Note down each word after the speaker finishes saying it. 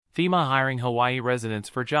FEMA hiring Hawaii residents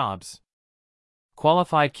for jobs.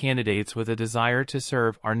 Qualified candidates with a desire to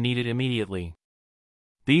serve are needed immediately.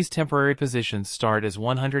 These temporary positions start as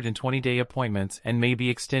 120-day appointments and may be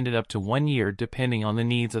extended up to 1 year depending on the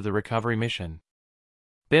needs of the recovery mission.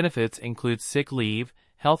 Benefits include sick leave,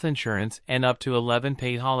 health insurance, and up to 11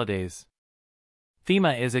 paid holidays.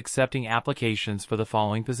 FEMA is accepting applications for the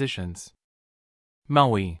following positions.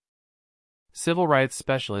 Maui Civil Rights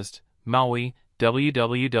Specialist, Maui,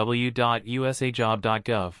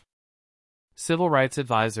 www.usajob.gov. Civil Rights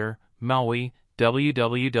Advisor, Maui,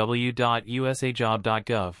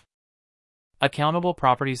 www.usajob.gov. Accountable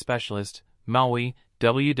Property Specialist, Maui,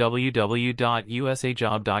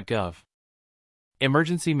 www.usajob.gov.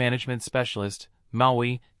 Emergency Management Specialist,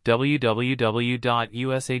 Maui,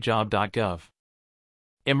 www.usajob.gov.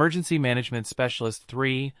 Emergency Management Specialist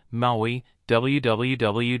 3, Maui,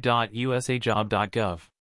 www.usajob.gov.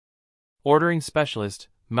 Ordering Specialist,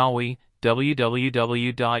 Maui,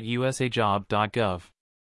 www.usajob.gov.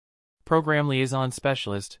 Program Liaison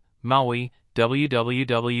Specialist, Maui,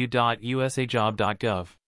 www.usajob.gov.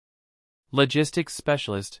 Logistics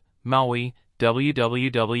Specialist, Maui,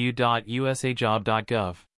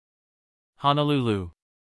 www.usajob.gov. Honolulu.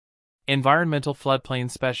 Environmental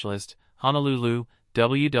Floodplain Specialist, Honolulu,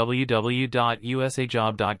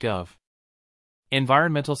 www.usajob.gov.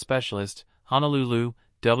 Environmental Specialist, Honolulu,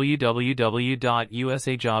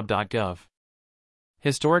 www.usajob.gov.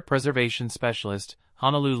 Historic Preservation Specialist,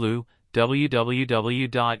 Honolulu,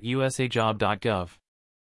 www.usajob.gov.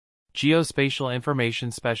 Geospatial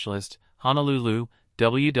Information Specialist, Honolulu,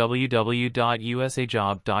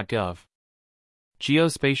 www.usajob.gov.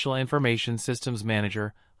 Geospatial Information Systems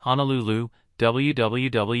Manager, Honolulu,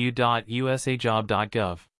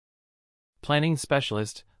 www.usajob.gov. Planning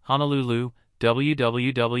Specialist, Honolulu,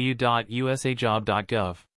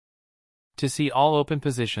 www.usajob.gov. To see all open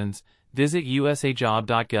positions, visit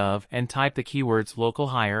usajob.gov and type the keywords local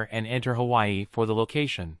hire and enter Hawaii for the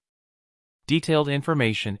location. Detailed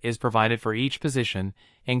information is provided for each position,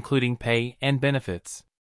 including pay and benefits.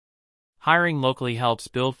 Hiring locally helps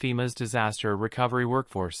build FEMA's disaster recovery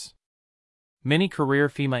workforce. Many career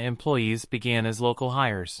FEMA employees began as local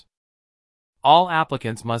hires. All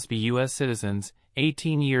applicants must be U.S. citizens,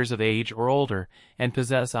 18 years of age or older, and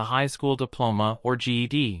possess a high school diploma or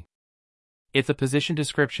GED. If the position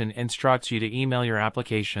description instructs you to email your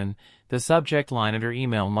application, the subject line of your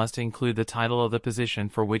email must include the title of the position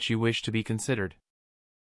for which you wish to be considered.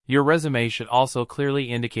 Your resume should also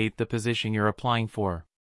clearly indicate the position you're applying for.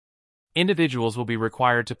 Individuals will be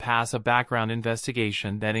required to pass a background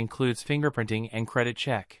investigation that includes fingerprinting and credit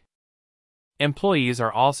check. Employees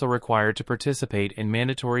are also required to participate in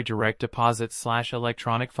mandatory direct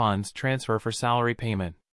deposit/electronic funds transfer for salary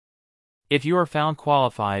payment. If you are found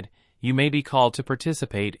qualified, you may be called to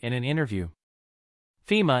participate in an interview.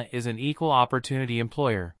 FEMA is an equal opportunity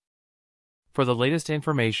employer. For the latest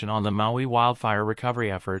information on the Maui wildfire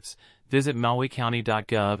recovery efforts, visit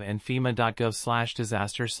mauicounty.gov and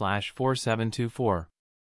fema.gov/disaster/4724.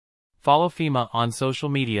 Follow FEMA on social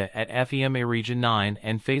media at FEMA Region 9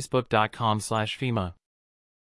 and facebook.com/FEMA.